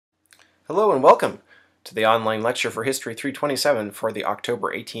Hello and welcome to the online lecture for History 327 for the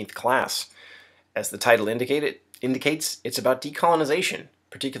October 18th class. As the title indicates, it's about decolonization,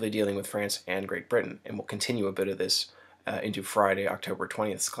 particularly dealing with France and Great Britain, and we'll continue a bit of this into Friday, October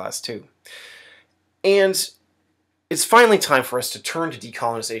 20th's class too. And it's finally time for us to turn to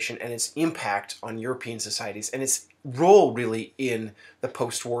decolonization and its impact on European societies and its role really in the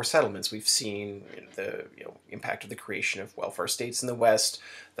post-war settlements. We've seen the impact of the creation of welfare states in the West,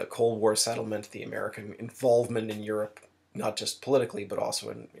 the Cold War settlement, the American involvement in Europe, not just politically, but also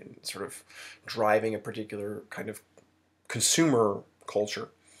in sort of driving a particular kind of consumer culture.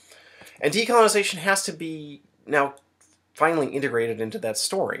 And decolonization has to be now finally integrated into that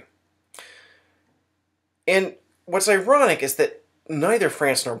story. And what's ironic is that neither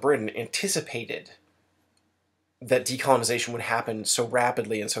France nor Britain anticipated that decolonization would happen so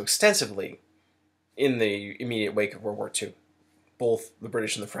rapidly and so extensively in the immediate wake of World War II. Both the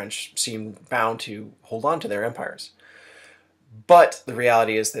British and the French seemed bound to hold on to their empires. But the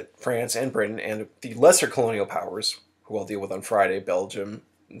reality is that France and Britain and the lesser colonial powers, who I'll deal with on Friday, Belgium,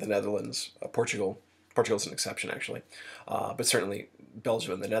 the Netherlands, Portugal's an exception actually, but certainly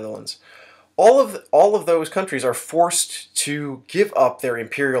Belgium and the Netherlands, all of those countries are forced to give up their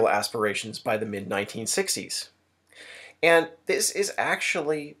imperial aspirations by the mid-1960s. And this is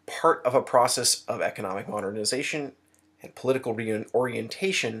actually part of a process of economic modernization and political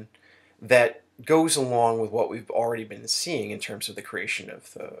reorientation that goes along with what we've already been seeing in terms of the creation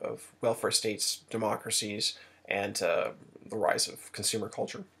of welfare states, democracies, and the rise of consumer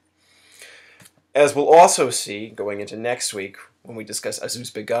culture. As we'll also see going into next week when we discuss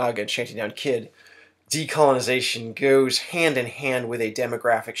Azuz Begag and Shantytown Kid, decolonization goes hand in hand with a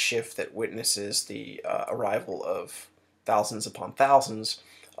demographic shift that witnesses the arrival of thousands upon thousands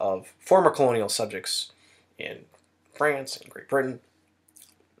of former colonial subjects in France and Great Britain,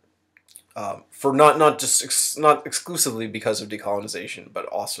 for not exclusively because of decolonization, but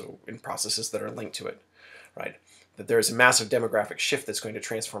also in processes that are linked to it, right? That there is a massive demographic shift that's going to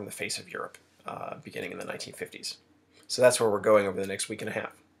transform the face of Europe, beginning in the 1950s. So that's where we're going over the next week and a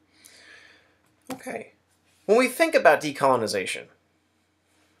half. Okay, when we think about decolonization,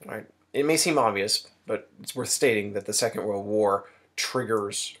 right, it may seem obvious, but it's worth stating that the Second World War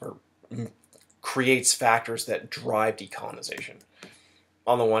triggers or creates factors that drive decolonization.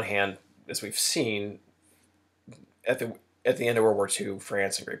 On the one hand, as we've seen, at the end of World War II,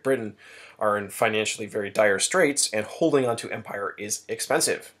 France and Great Britain are in financially very dire straits, and holding onto empire is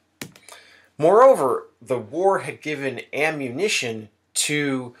expensive. Moreover, the war had given ammunition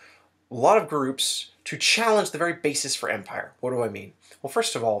to a lot of groups to challenge the very basis for empire. What do I mean? Well,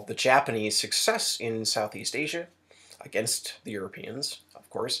 first of all, the Japanese success in Southeast Asia against the Europeans, of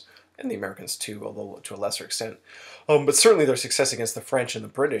course, and the Americans too, although to a lesser extent, but certainly their success against the French and the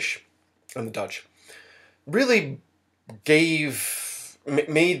British and the Dutch really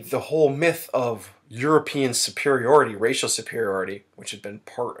made the whole myth of European superiority, racial superiority, which had been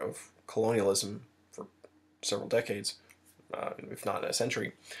part of colonialism for several decades, if not a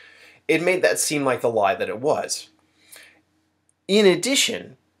century, it made that seem like the lie that it was. In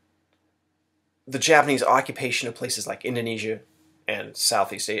addition, the Japanese occupation of places like Indonesia and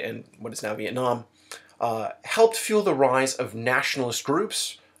Southeast Asia and what is now Vietnam helped fuel the rise of nationalist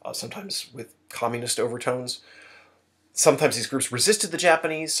groups, sometimes with communist overtones. Sometimes these groups resisted the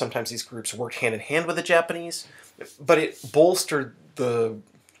Japanese, sometimes these groups worked hand in hand with the Japanese, but it bolstered the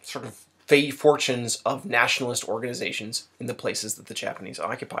sort of fortunes of nationalist organizations in the places that the Japanese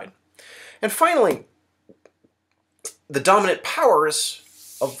occupied. And finally, the dominant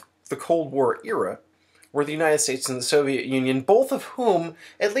powers of the Cold War era were the United States and the Soviet Union, both of whom,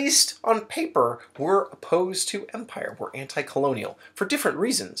 at least on paper, were opposed to empire, were anti-colonial, for different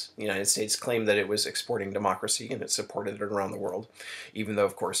reasons. The United States claimed that it was exporting democracy and it supported it around the world, even though,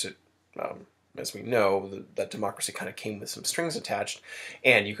 of course, it, as we know, that democracy kind of came with some strings attached,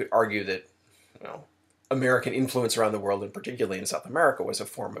 and you could argue that, American influence around the world, and particularly in South America, was a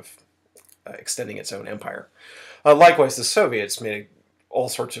form of extending its own empire. Likewise, the Soviets made all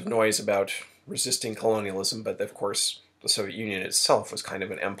sorts of noise about resisting colonialism, but of course the Soviet Union itself was kind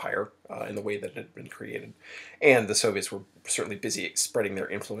of an empire in the way that it had been created. And the Soviets were certainly busy spreading their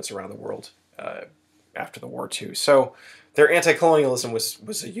influence around the world after the war too. So their anti-colonialism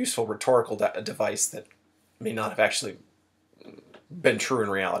was a useful rhetorical device that may not have actually been true in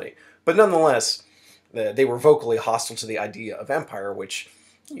reality. But nonetheless, they were vocally hostile to the idea of empire, which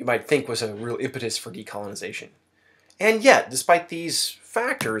you might think was a real impetus for decolonization. And yet, despite these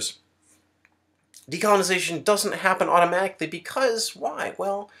factors, decolonization doesn't happen automatically because, why?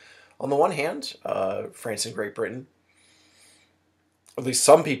 Well, on the one hand, France and Great Britain at least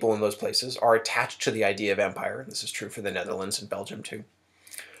some people in those places, are attached to the idea of empire. This is true for the Netherlands and Belgium too.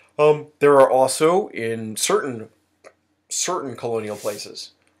 There are also, in certain colonial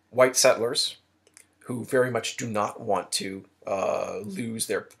places, white settlers who very much do not want to lose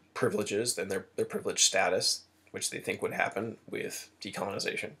their privileges and their privileged status, which they think would happen with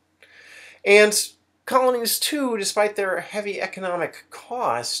decolonization. And colonies, too, despite their heavy economic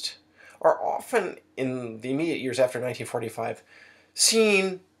cost, are often, in the immediate years after 1945,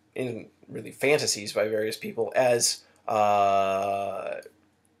 seen in really fantasies by various people as a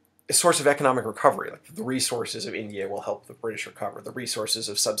source of economic recovery. Like the resources of India will help the British recover. The resources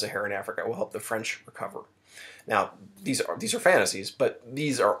of sub-Saharan Africa will help the French recover. Now, these are fantasies, but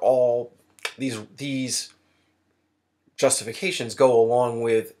these justifications go along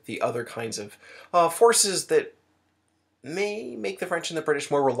with the other kinds of forces that may make the French and the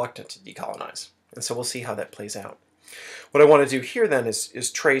British more reluctant to decolonize. And so we'll see how that plays out. What I want to do here then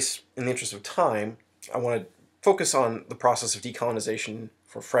is trace, in the interest of time, I want to focus on the process of decolonization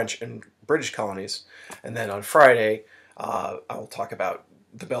for French and British colonies. And then on Friday, I'll talk about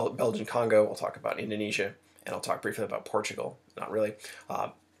the Belgian Congo, I'll talk about Indonesia, and I'll talk briefly about Portugal. Not really.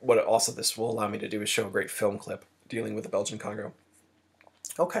 What also this will allow me to do is show a great film clip dealing with the Belgian Congo.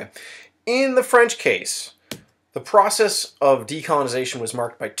 Okay. In the French case, the process of decolonization was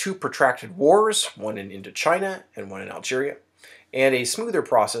marked by two protracted wars, one in Indochina and one in Algeria, and a smoother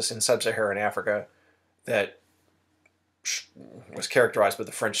process in sub-Saharan Africa that was characterized by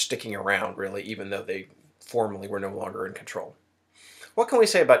the French sticking around, really, even though they formally were no longer in control. What can we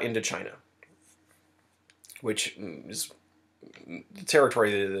say about Indochina, which is the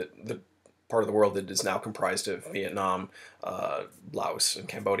territory, the part of the world that is now comprised of Vietnam, Laos, and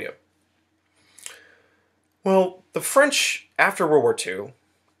Cambodia? Well, the French, after World War II,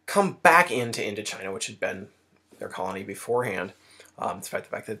 come back into Indochina, which had been their colony beforehand, despite the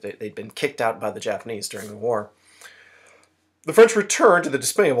fact that they'd been kicked out by the Japanese during the war. The French return to the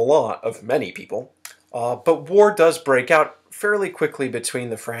dismay of many people, but war does break out fairly quickly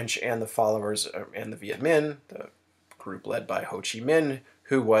between the French and the followers and the Viet Minh, the group led by Ho Chi Minh,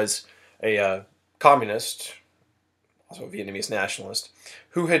 who was a communist, also a Vietnamese nationalist,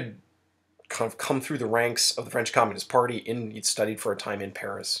 who had kind of come through the ranks of the French Communist Party. He'd studied for a time in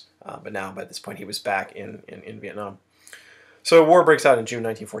Paris, but now by this point he was back in Vietnam. So war breaks out in June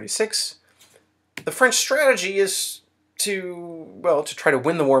 1946. The French strategy is to try to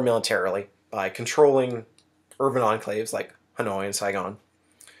win the war militarily by controlling urban enclaves like Hanoi and Saigon,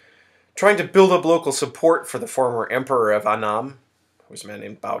 trying to build up local support for the former emperor of Annam, who was a man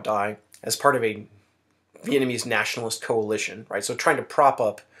named Bao Dai, as part of a Vietnamese nationalist coalition, right? So trying to prop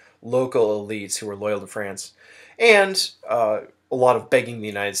up local elites who were loyal to France, and a lot of begging the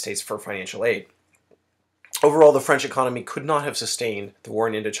United States for financial aid. Overall, the French economy could not have sustained the war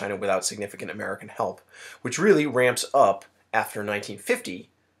in Indochina without significant American help, which really ramps up after 1950.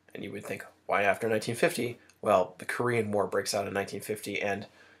 And you would think, why after 1950? Well, the Korean War breaks out in 1950, and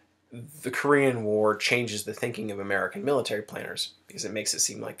the Korean War changes the thinking of American military planners because it makes it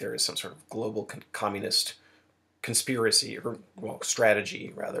seem like there is some sort of global communist conspiracy, or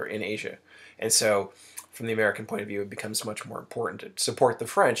strategy rather, in Asia. And so, from the American point of view, it becomes much more important to support the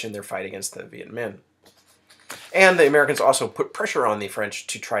French in their fight against the Viet Minh. And the Americans also put pressure on the French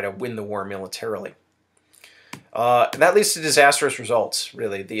to try to win the war militarily. That leads to disastrous results,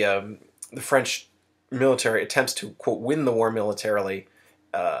 really. The French military attempts to, quote, win the war militarily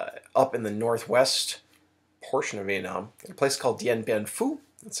up in the northwest portion of Vietnam, in a place called Dien Bien Phu.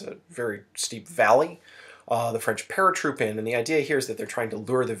 It's a very steep valley. The French paratroop in, and the idea here is that they're trying to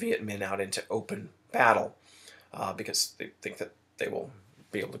lure the Viet Minh out into open battle because they think that they will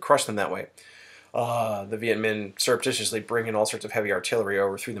be able to crush them that way. The Viet Minh surreptitiously bring in all sorts of heavy artillery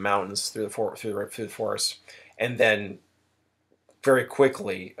over through the mountains, through the forests, and then very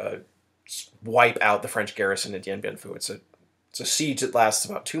quickly wipe out the French garrison at Dien Bien Phu. It's a siege that lasts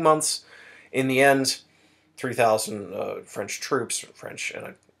about 2 months. In the end, 3,000 French troops,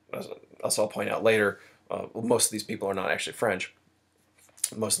 and as I'll point out later, most of these people are not actually French.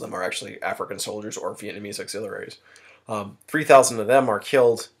 Most of them are actually African soldiers or Vietnamese auxiliaries. 3,000 of them are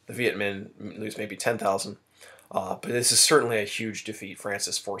killed. The Viet Minh lose maybe 10,000. But this is certainly a huge defeat. France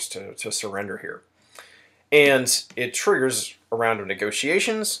is forced to surrender here. And it triggers a round of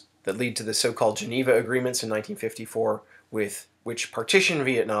negotiations that lead to the so-called Geneva Agreements in 1954, which partition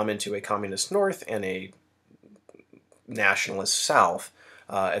Vietnam into a communist north and a nationalist south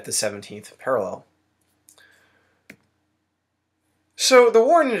at the 17th parallel. So the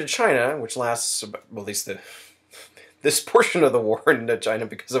war in Indochina, which lasts, well, at least this portion of the war in Indochina,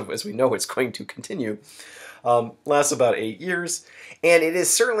 because of, as we know, it's going to continue, Lasts about 8 years, and it is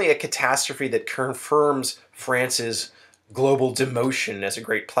certainly a catastrophe that confirms France's global demotion as a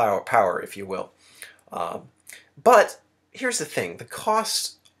great power, if you will. Um, but here's the thing: the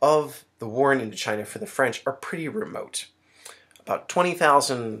costs of the war in Indochina for the French are pretty remote. About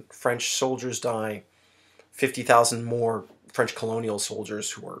 20,000 French soldiers die, 50,000 more French colonial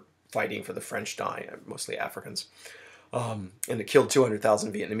soldiers who were fighting for the French die, mostly Africans. And it killed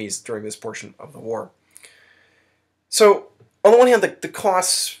 200,000 Vietnamese during this portion of the war. So, on the one hand, the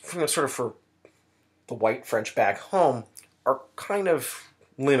costs sort of for the white French back home are kind of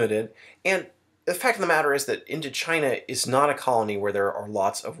limited. And the fact of the matter is that Indochina is not a colony where there are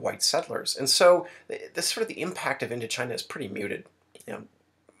lots of white settlers. And so the sort of the impact of Indochina is pretty muted. You know,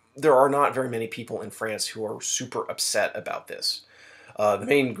 there are not very many people in France who are super upset about this. The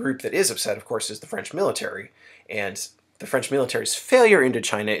main group that is upset, of course, is the French military. And the French military's failure in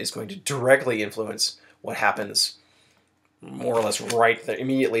Indochina is going to directly influence what happens more or less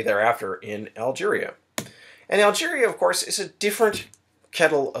immediately thereafter in Algeria. And Algeria, of course, is a different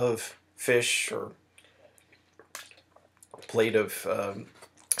kettle of fish or plate of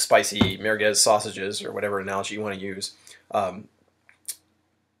spicy merguez sausages or whatever analogy you want to use.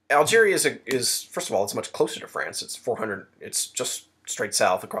 Algeria is first of all, it's much closer to France. It's 400. It's just straight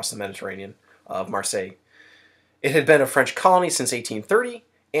south across the Mediterranean of Marseille. It had been a French colony since 1830,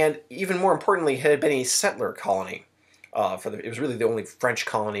 and even more importantly, it had been a settler colony. It was really the only French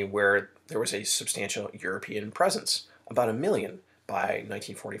colony where there was a substantial European presence, about 1 million by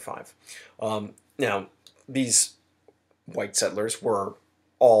 1945. Now, these white settlers were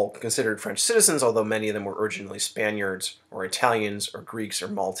all considered French citizens, although many of them were originally Spaniards or Italians or Greeks or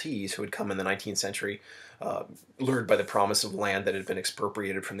Maltese who had come in the 19th century, lured by the promise of land that had been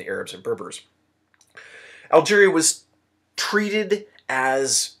expropriated from the Arabs and Berbers. Algeria was treated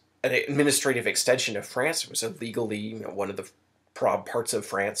as an administrative extension of France. It was legally one of the parts of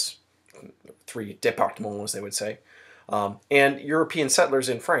France, 3 départements, as they would say. And European settlers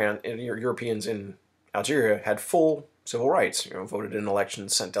in France, and Europeans in Algeria, had full civil rights. Voted in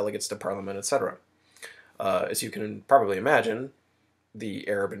elections, sent delegates to parliament, etc. As you can probably imagine, the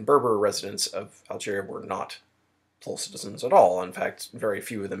Arab and Berber residents of Algeria were not full citizens at all. In fact, very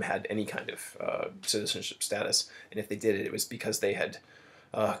few of them had any kind of citizenship status, and if they did it, it was because they had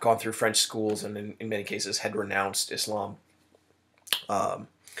gone through French schools and in many cases had renounced Islam. After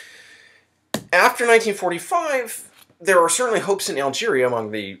 1945, there are certainly hopes in Algeria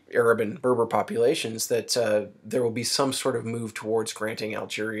among the Arab and Berber populations that there will be some sort of move towards granting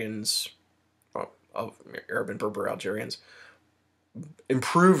Algerians, Arab and Berber Algerians,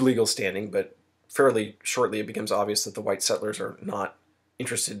 improved legal standing, but fairly shortly it becomes obvious that the white settlers are not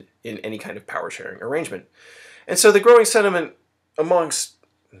interested in any kind of power-sharing arrangement. And so the growing sentiment amongst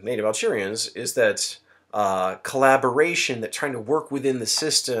native Algerians is that collaboration, that trying to work within the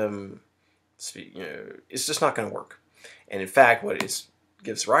system, is just not going to work. And in fact, what it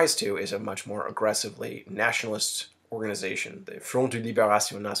gives rise to is a much more aggressively nationalist organization, the Front de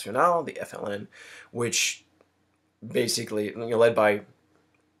Libération Nationale, the FLN, which basically, led by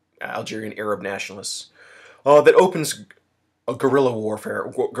Algerian Arab nationalists, that opens a guerrilla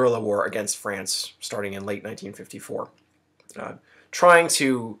war against France starting in late 1954, trying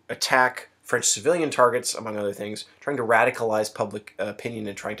to attack French civilian targets, among other things, trying to radicalize public opinion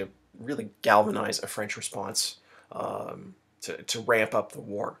and trying to really galvanize a French response to ramp up the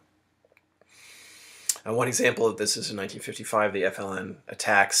war. One example of this is in 1955, the FLN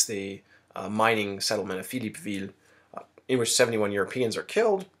attacks the mining settlement of Philippeville, in which 71 Europeans are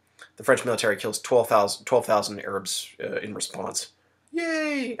killed. The French military kills 12,000 Arabs in response.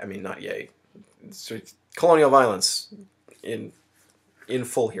 Yay! I mean, not yay. It's colonial violence in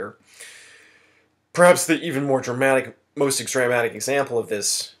full here. Perhaps the even more dramatic, most dramatic example of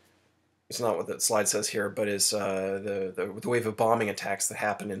this is not what the slide says here, but is the wave of bombing attacks that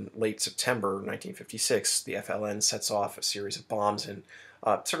happened in late September 1956. The FLN sets off a series of bombs in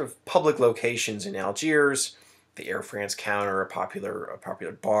sort of public locations in Algiers, the Air France counter, a popular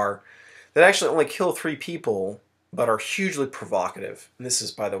bar, that actually only kill 3 people, but are hugely provocative. And this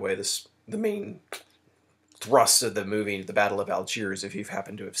is, by the way, the main thrust of the movie, The Battle of Algiers, if you've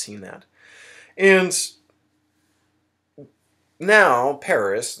happened to have seen that. And now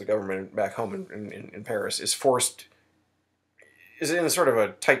Paris, the government back home in Paris, is in a sort of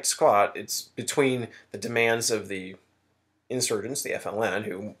a tight squat. It's between the demands of the insurgents, the FLN,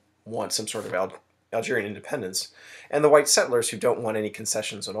 who want some sort of Algerian independence, and the white settlers who don't want any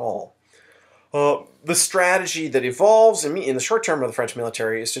concessions at all. The strategy that evolves in the short term of the French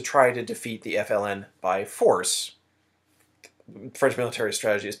military is to try to defeat the FLN by force. French military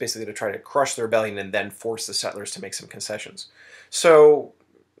strategy is basically to try to crush the rebellion and then force the settlers to make some concessions. So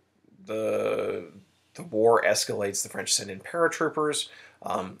the war escalates. The French send in paratroopers.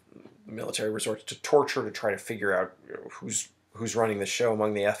 The military resorts to torture to try to figure out who's running the show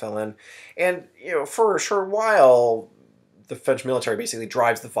among the FLN. And for a short while, the French military basically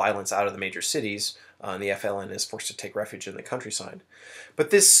drives the violence out of the major cities, and the FLN is forced to take refuge in the countryside.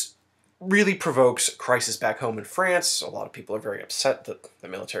 But this really provokes a crisis back home in France. A lot of people are very upset that the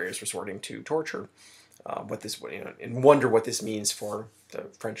military is resorting to torture. And wonder what this means for the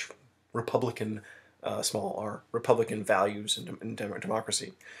French Republican, small r, Republican values and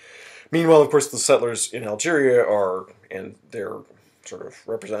democracy. Meanwhile, of course, the settlers in Algeria and their sort of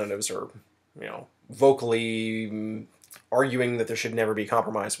representatives are, vocally arguing that there should never be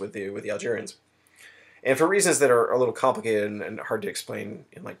compromise with the Algerians. And for reasons that are a little complicated and hard to explain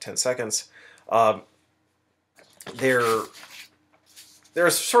in like 10 seconds, there's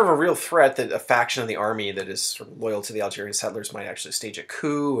sort of a real threat that a faction of the army that is sort of loyal to the Algerian settlers might actually stage a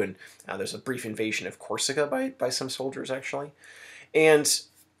coup, and there's a brief invasion of Corsica by some soldiers, actually. And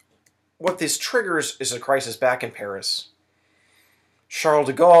what this triggers is a crisis back in Paris. Charles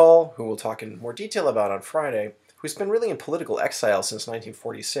de Gaulle, who we'll talk in more detail about on Friday, who's been really in political exile since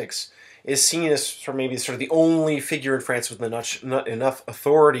 1946, is seen as maybe the only figure in France with enough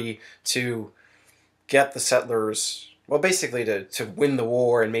authority to get the settlers, well, basically to win the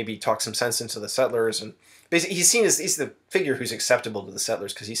war and maybe talk some sense into the settlers. And basically, he's the figure who's acceptable to the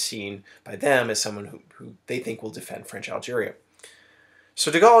settlers because he's seen by them as someone who they think will defend French Algeria.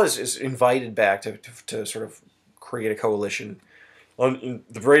 So de Gaulle is invited back to sort of create a coalition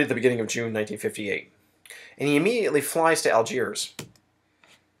right at the beginning of June 1958. And he immediately flies to Algiers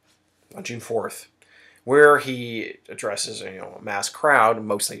on June 4th, where he addresses a mass crowd,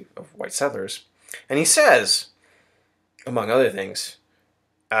 mostly of white settlers. And he says, among other things,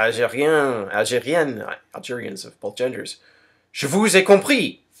 Algerians of both genders, "Je vous ai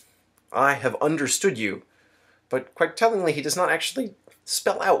compris." I have understood you. But quite tellingly, he does not actually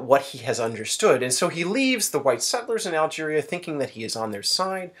spell out what he has understood. And so he leaves the white settlers in Algeria thinking that he is on their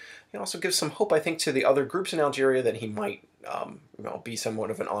side. He also gives some hope, I think, to the other groups in Algeria that he might be somewhat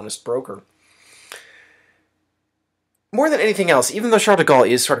of an honest broker. More than anything else, even though Charles de Gaulle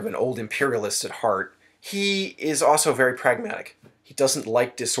is sort of an old imperialist at heart, he is also very pragmatic. He doesn't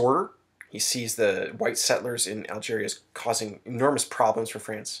like disorder. He sees the white settlers in Algeria as causing enormous problems for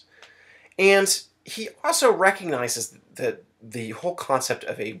France. And he also recognizes that the whole concept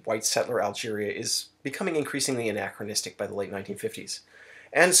of a white settler Algeria is becoming increasingly anachronistic by the late 1950s.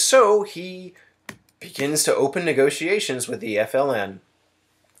 And so he begins to open negotiations with the FLN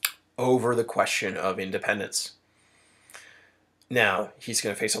over the question of independence. Now, he's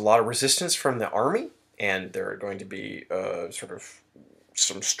going to face a lot of resistance from the army, and there are going to be sort of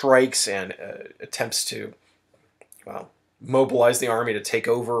some strikes and attempts to mobilize the army to take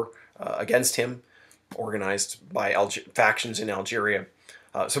over against him, organized by factions in Algeria.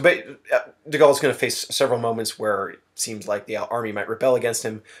 So de Gaulle's going to face several moments where it seems like the army might rebel against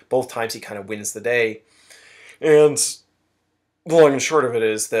him. Both times he kind of wins the day. And the long and short of it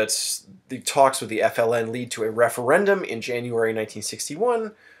is that the talks with the FLN lead to a referendum in January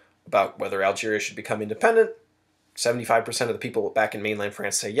 1961 about whether Algeria should become independent. 75% of the people back in mainland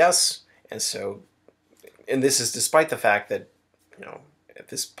France say yes. And this is despite the fact that,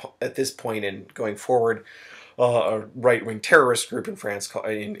 at this point and going forward, a right-wing terrorist group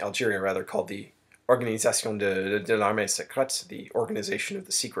in Algeria called the Organisation de l'Armée Secrète, the Organization of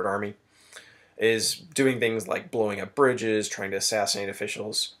the Secret Army, is doing things like blowing up bridges, trying to assassinate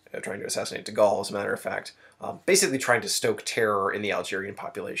officials, trying to assassinate de Gaulle, as a matter of fact, basically trying to stoke terror in the Algerian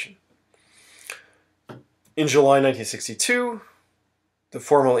population. In July 1962, the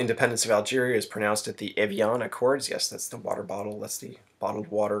formal independence of Algeria is pronounced at the Evian Accords. Yes, that's the water bottle. That's the bottled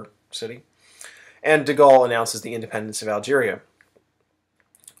water city. And de Gaulle announces the independence of Algeria.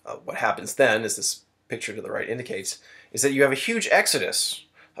 What happens then, as this picture to the right indicates, is that you have a huge exodus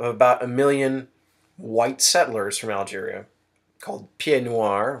of about 1 million white settlers from Algeria, called pieds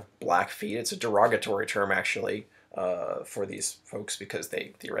noirs, black feet. It's a derogatory term, actually, for these folks because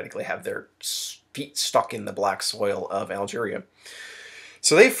they theoretically have their feet stuck in the black soil of Algeria.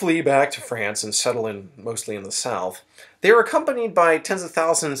 So they flee back to France and settle mostly in the south. They are accompanied by tens of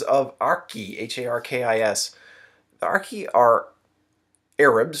thousands of Harkis, H-A-R-K-I-S. The Harkis are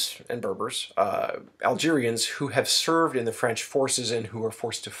Arabs and Berbers, Algerians who have served in the French forces and who are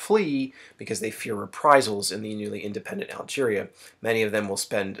forced to flee because they fear reprisals in the newly independent Algeria. Many of them will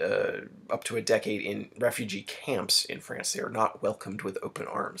spend up to a decade in refugee camps in France. They are not welcomed with open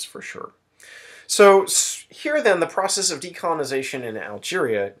arms, for sure. So here then, the process of decolonization in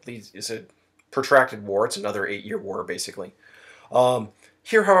Algeria is a protracted war. It's another 8-year war, basically.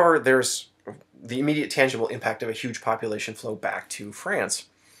 Here, however, there's the immediate tangible impact of a huge population flow back to France.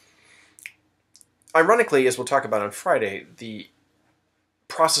 Ironically, as we'll talk about on Friday, the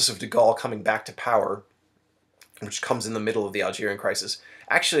process of de Gaulle coming back to power, which comes in the middle of the Algerian crisis,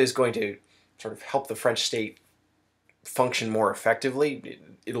 actually is going to sort of help the French state function more effectively.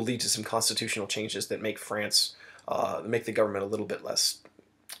 It'll lead to some constitutional changes that make France, make the government a little bit less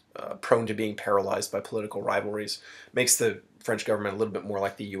prone to being paralyzed by political rivalries, makes the French government a little bit more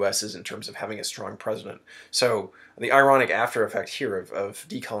like the U.S. is in terms of having a strong president. So the ironic after effect here of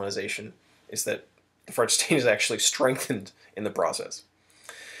decolonization is that the French state is actually strengthened in the process.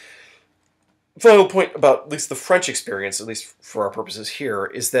 Final point about at least the French experience, at least for our purposes here,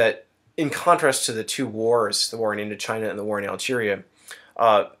 is that in contrast to the two wars, the war in Indochina and the war in Algeria,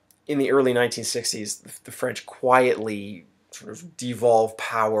 in the early 1960s, the French quietly sort of devolved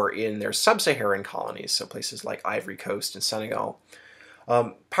power in their sub-Saharan colonies, so places like Ivory Coast and Senegal.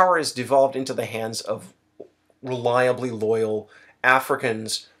 Power is devolved into the hands of reliably loyal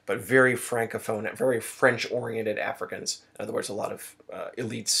Africans, but very francophone, very French-oriented Africans. In other words, a lot of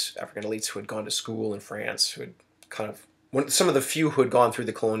elites, African elites who had gone to school in France, who had kind of some of the few who had gone through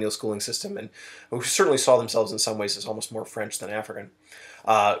the colonial schooling system and who certainly saw themselves in some ways as almost more French than African.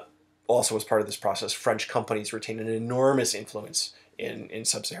 Also, as part of this process, French companies retained an enormous influence in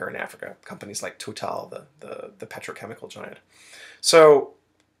sub-Saharan Africa. Companies like Total, the petrochemical giant. So,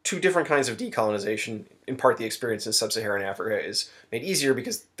 two different kinds of decolonization. In part, the experience in sub-Saharan Africa is made easier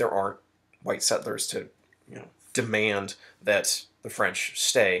because there aren't white settlers to demand that the French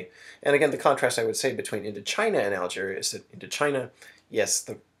stay. And again, the contrast I would say between Indochina and Algeria is that Indochina, yes,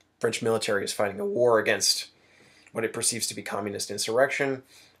 the French military is fighting a war against what it perceives to be communist insurrection.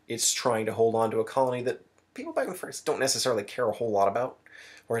 It's trying to hold on to a colony that people back in France don't necessarily care a whole lot about.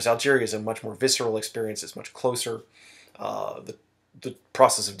 Whereas Algeria is a much more visceral experience. It's much closer. The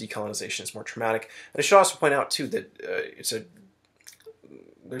process of decolonization is more traumatic. And I should also point out, too, that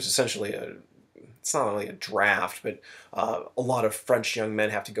there's essentially it's not only a draft, but a lot of French young men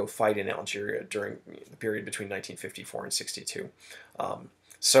have to go fight in Algeria during the period between 1954 and 62.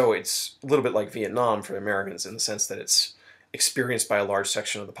 So it's a little bit like Vietnam for Americans in the sense that it's experienced by a large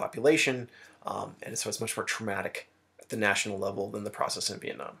section of the population, and so it's much more traumatic at the national level than the process in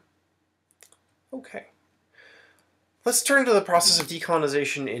Vietnam. Okay. Let's turn to the process of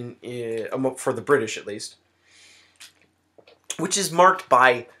decolonization for the British, at least, which is marked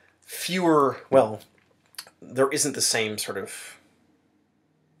by fewer, well, there isn't the same sort of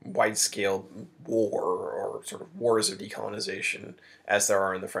wide-scale war or sort of wars of decolonization as there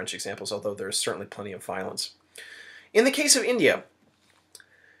are in the French examples, although there's certainly plenty of violence. In the case of India,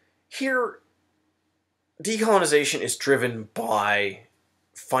 here decolonization is driven by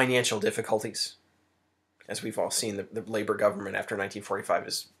financial difficulties. As we've all seen, the Labour government after 1945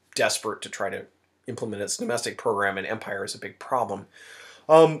 is desperate to try to implement its domestic program, and empire is a big problem.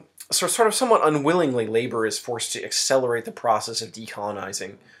 So sort of somewhat unwillingly, Labour is forced to accelerate the process of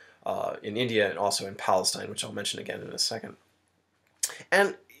decolonizing in India and also in Palestine, which I'll mention again in a second.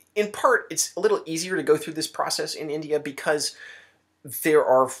 And in part, it's a little easier to go through this process in India because there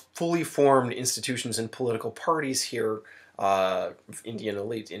are fully formed institutions and political parties here, Indian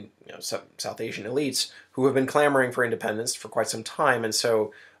elite, South Asian elites, who have been clamoring for independence for quite some time, and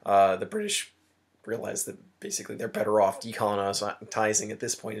so the British realize that basically they're better off decolonizing at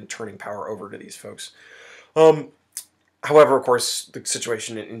this point and turning power over to these folks. However, of course, the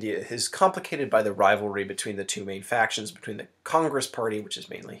situation in India is complicated by the rivalry between the two main factions, between the Congress Party, which is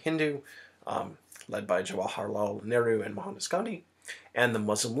mainly Hindu, led by Jawaharlal Nehru and Mohandas Gandhi, and the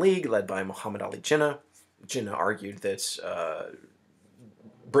Muslim League, led by Muhammad Ali Jinnah. Jinnah argued that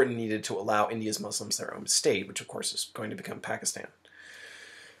Britain needed to allow India's Muslims their own state, which of course is going to become Pakistan.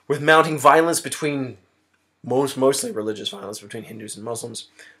 With mounting violence between, mostly religious violence between Hindus and Muslims,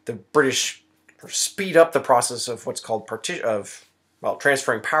 the British speed up the process of what's called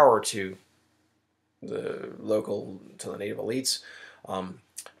transferring power to the native elites,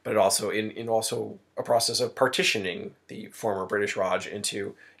 but also in a process of partitioning the former British Raj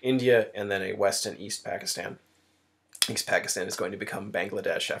into India and then a West and East Pakistan. East Pakistan is going to become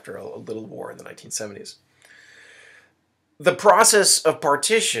Bangladesh after a little war in the 1970s. The process of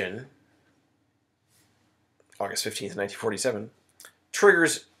partition, August 15th, 1947,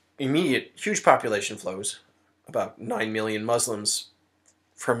 triggers immediate huge population flows. About 9 million Muslims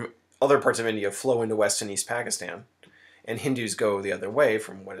from other parts of India flow into West and East Pakistan, and Hindus go the other way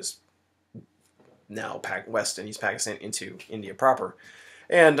from what is now West and East Pakistan into India proper.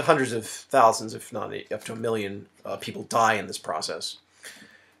 And hundreds of thousands, if not up to 1 million, people die in this process.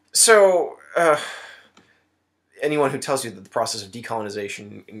 So, anyone who tells you that the process of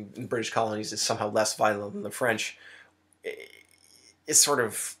decolonization in British colonies is somehow less violent than the French is sort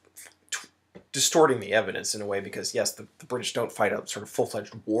of distorting the evidence in a way, because yes, the British don't fight a sort of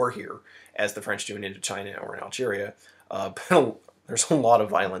full-fledged war here as the French do in Indochina or in Algeria, but there's a lot of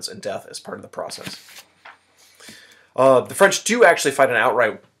violence and death as part of the process. The French do actually fight an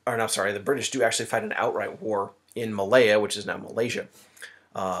outright, or no, sorry, the British do actually fight an outright war in Malaya, which is now Malaysia,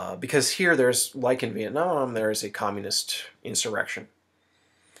 because here there's, like in Vietnam, there is a communist insurrection.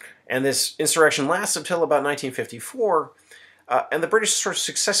 And this insurrection lasts until about 1954, and the British sort of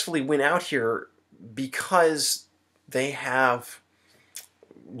successfully win out here because they have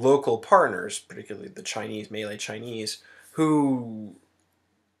local partners, particularly the Chinese, Malay Chinese, who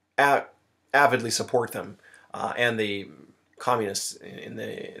avidly support them. And the communists in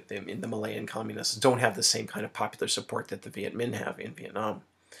the Malayan communists don't have the same kind of popular support that the Viet Minh have in Vietnam.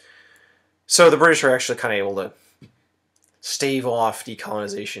 So the British are actually kind of able to stave off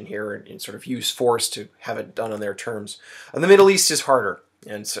decolonization here and sort of use force to have it done on their terms. And the Middle East is harder.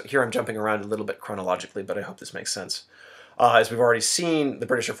 And so here I'm jumping around a little bit chronologically, but I hope this makes sense. As we've already seen, the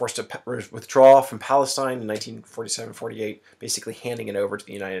British are forced to withdraw from Palestine in 1947-48, basically handing it over to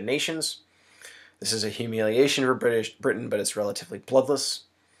the United Nations. This is a humiliation for Britain, but it's relatively bloodless.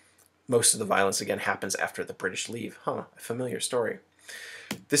 Most of the violence, again, happens after the British leave. A familiar story.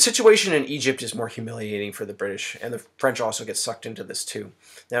 The situation in Egypt is more humiliating for the British, and the French also get sucked into this too.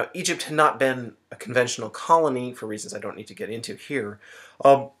 Now, Egypt had not been a conventional colony for reasons I don't need to get into here.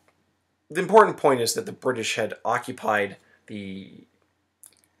 The important point is that the British had occupied the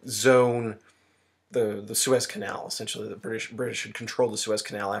zone, the Suez Canal, essentially. The British had controlled the Suez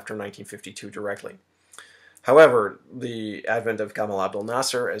Canal after 1952 directly. However, the advent of Gamal Abdel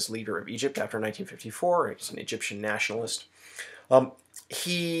Nasser as leader of Egypt after 1954, he's an Egyptian nationalist,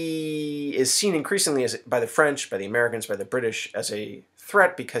 he is seen increasingly by the French, by the Americans, by the British as a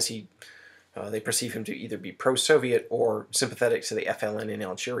threat because they perceive him to either be pro-Soviet or sympathetic to the FLN in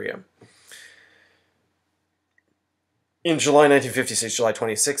Algeria. In July 1956, July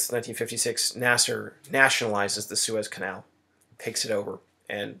 26, 1956, Nasser nationalizes the Suez Canal, takes it over,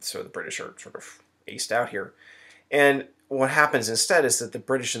 and so the British are sort of aced out here. And what happens instead is that the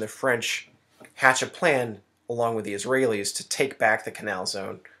British and the French hatch a plan along with the Israelis to take back the canal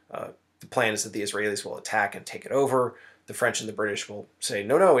zone. The plan is that the Israelis will attack and take it over. The French and the British will say,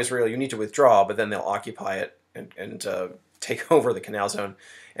 no, Israel, you need to withdraw, but then they'll occupy it and take over the canal zone.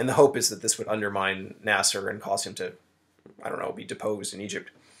 And the hope is that this would undermine Nasser and cause him to, I don't know, be deposed in Egypt.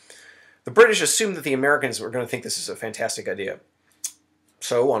 The British assumed that the Americans were going to think this is a fantastic idea.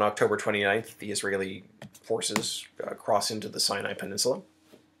 So on October 29th, the Israeli forces cross into the Sinai Peninsula.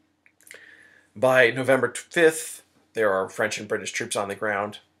 By November 5th, there are French and British troops on the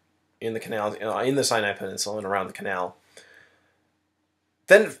ground in the canal, in the Sinai Peninsula and around the canal.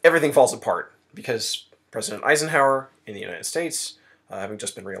 Then everything falls apart because President Eisenhower in the United States, having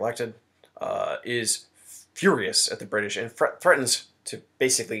just been reelected, is furious at the British and threatens to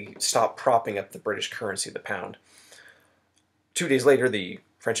basically stop propping up the British currency, the pound. 2 days later, the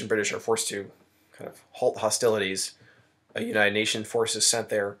French and British are forced to kind of halt hostilities. A United Nations force is sent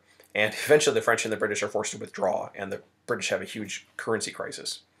there, and eventually the French and the British are forced to withdraw, and the British have a huge currency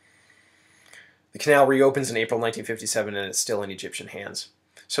crisis. The canal reopens in April 1957, and it's still in Egyptian hands.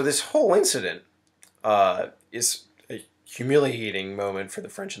 So this whole incident is a humiliating moment for the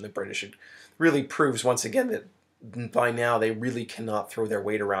French and the British. It really proves once again that by now they really cannot throw their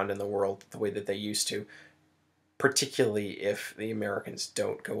weight around in the world the way that they used to, particularly if the Americans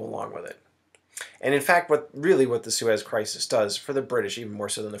don't go along with it. And in fact, what the Suez Crisis does for the British, even more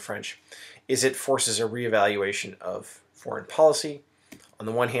so than the French, is it forces a reevaluation of foreign policy. On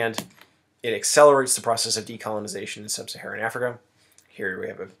the one hand, it accelerates the process of decolonization in sub-Saharan Africa. Here we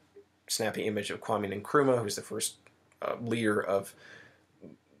have a snappy image of Kwame Nkrumah, who's the first leader of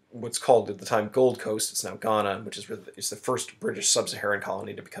what's called at the time Gold Coast. It's now Ghana, which is the first British sub-Saharan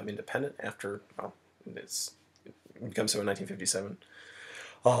colony to become independent after, well, it becomes so in 1957.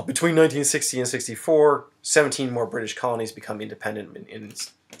 Between 1960 and 64, 17 more British colonies become independent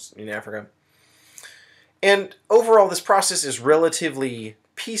in Africa. And overall, this process is relatively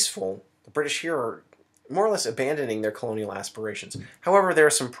peaceful. The British here are more or less abandoning their colonial aspirations. However, there are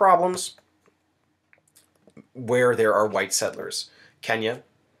some problems where there are white settlers. Kenya,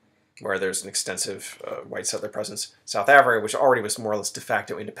 where there's an extensive white settler presence. South Africa, which already was more or less de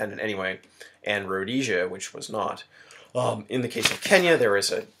facto independent anyway. And Rhodesia, which was not. In the case of Kenya, there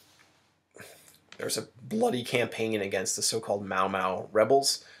is There's a bloody campaign against the so-called Mau Mau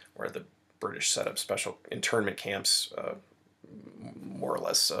rebels, where the British set up special internment camps, more or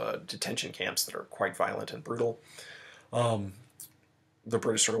less detention camps that are quite violent and brutal. The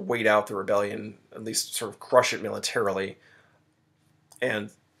British sort of wait out the rebellion, at least sort of crush it militarily,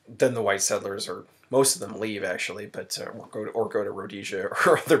 and then the white settlers, or most of them, leave actually, but or go to Rhodesia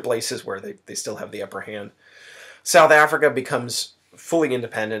or other places where they still have the upper hand. South Africa becomes fully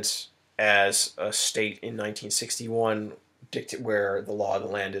independent as a state in 1961, where the law of the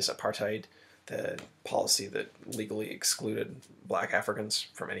land is apartheid, the policy that legally excluded black Africans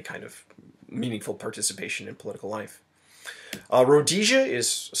from any kind of meaningful participation in political life. Rhodesia is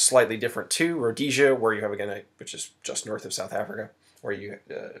slightly different too. Rhodesia, where you have again, which is just north of South Africa,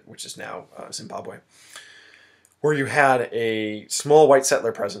 which is now Zimbabwe, where you had a small white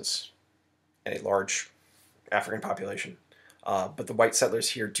settler presence and a large African population. But the white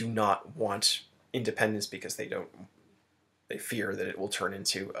settlers here do not want independence because they fear that it will turn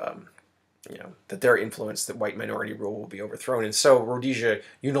into, that their influence, that white minority rule, will be overthrown. And so Rhodesia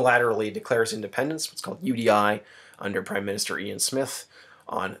unilaterally declares independence, what's called UDI, under Prime Minister Ian Smith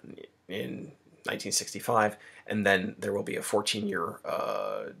in 1965. And then there will be a 14-year,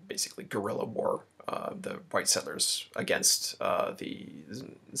 basically, guerrilla war, the white settlers against the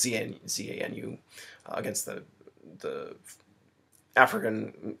ZANU, against the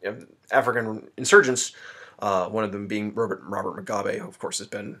African insurgents, one of them being Robert Mugabe, who of course has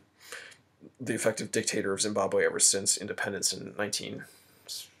been the effective dictator of Zimbabwe ever since independence in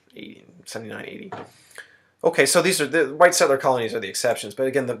 1979-80. Okay, so these are the white settler colonies are the exceptions, but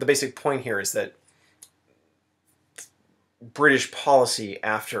again, the basic point here is that British policy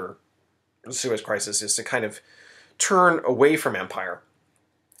after the Suez Crisis is to kind of turn away from empire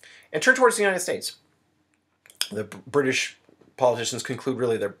and turn towards the United States. The British politicians conclude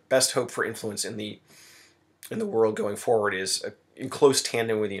really their best hope for influence in the world going forward is in close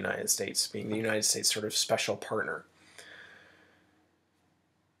tandem with the United States, being the United States' sort of special partner.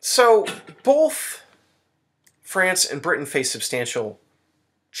 So both France and Britain face substantial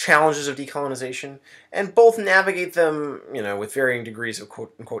challenges of decolonization, and both navigate them, with varying degrees of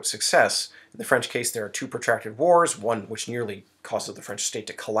quote-unquote success. In the French case, there are two protracted wars, one which nearly causes the French state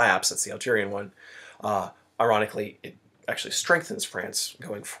to collapse, that's the Algerian one. Ironically, it actually strengthens France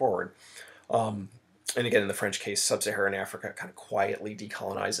going forward. And again, in the French case, sub-Saharan Africa kind of quietly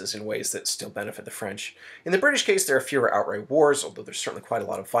decolonizes in ways that still benefit the French. In the British case, there are fewer outright wars, although there's certainly quite a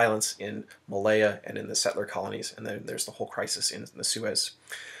lot of violence in Malaya and in the settler colonies, and then there's the whole crisis in the Suez.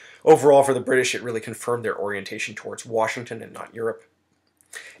 Overall, for the British, it really confirmed their orientation towards Washington and not Europe.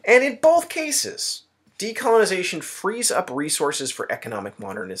 And in both cases, decolonization frees up resources for economic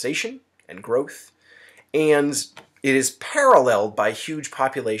modernization and growth, and it is paralleled by huge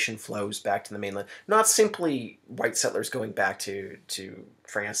population flows back to the mainland. Not simply white settlers going back to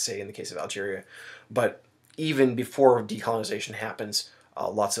France, say in the case of Algeria, but even before decolonization happens,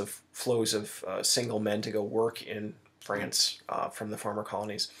 lots of flows of single men to go work in France from the former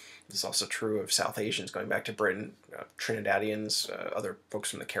colonies. This is also true of South Asians going back to Britain, Trinidadians, other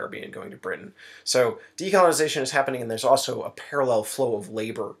folks from the Caribbean going to Britain. So decolonization is happening, and there's also a parallel flow of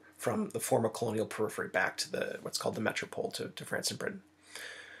labor from the former colonial periphery back to what's called the metropole to France and Britain.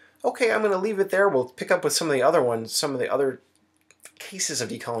 Okay, I'm going to leave it there. We'll pick up with some of the other cases of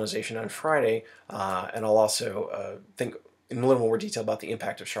decolonization on Friday, and I'll also think in a little more detail about the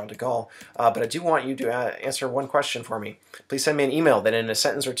impact of Charles de Gaulle. But I do want you to answer one question for me. Please send me an email that in a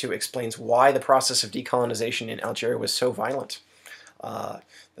sentence or two explains why the process of decolonization in Algeria was so violent.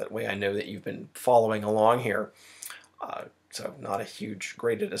 That way I know that you've been following along here. So not a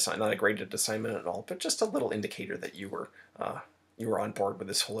graded assignment at all, but just a little indicator that you were on board with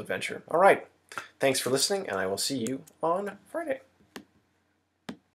this whole adventure. All right, thanks for listening, and I will see you on Friday.